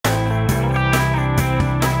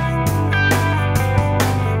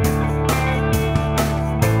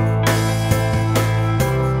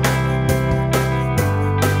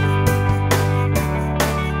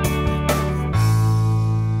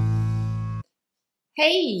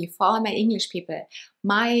Hey, for all my English people,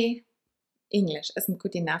 my English isn't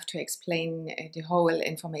good enough to explain the whole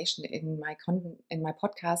information in my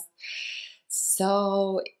podcast.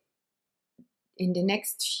 So, in the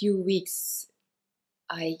next few weeks,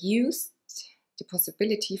 I used the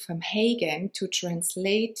possibility from Hagen to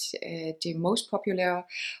translate the most popular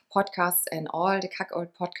podcasts and all the Kackold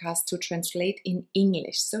podcasts to translate in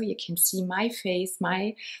English. So you can see my face,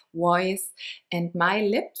 my voice, and my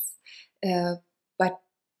lips. But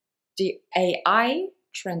the AI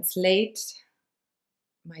translates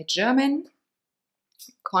my German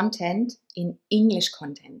content in English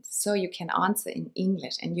content. So you can answer in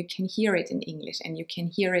English and you can hear it in English and you can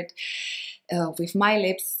hear it with my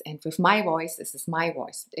lips and with my voice. This is my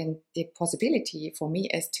voice. And the possibility for me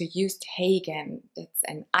is to use Hagen. That's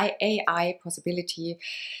an AI possibility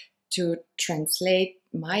to translate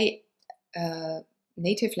my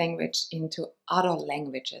native language into other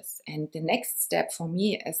languages. And the next step for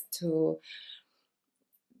me is to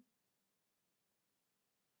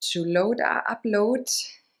load or upload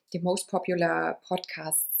the most popular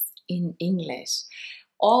podcasts in English.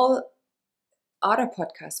 All other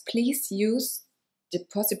podcasts, please use the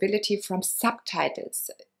possibility from subtitles.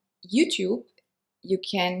 YouTube, you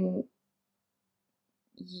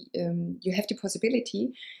have the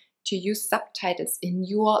possibility to use subtitles in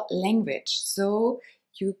your language. So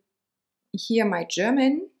you hear my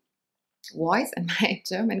German voice and my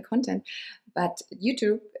German content, but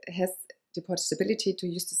YouTube has the possibility to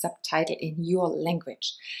use the subtitle in your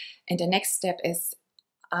language. And the next step is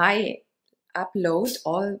I upload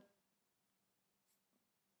all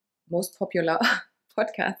most popular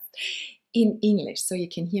podcasts in English, so you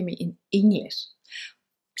can hear me in English.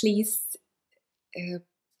 Please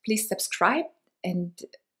subscribe, and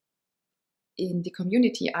in the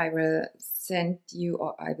community I will send you,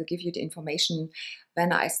 or I will give you the information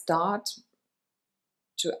when I start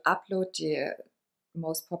to upload the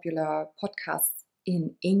most popular podcasts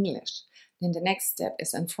in English. Then the next step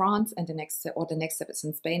is in France, and the next step is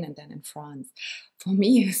in Spain, and then in France. For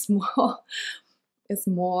me,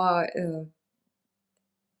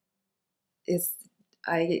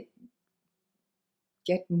 I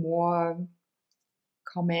get more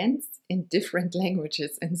comments in different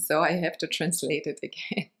languages, and so I have to translate it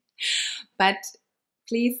again. But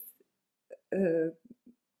please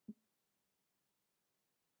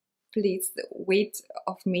wait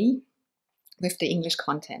of me with the English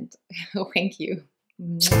content. Thank you.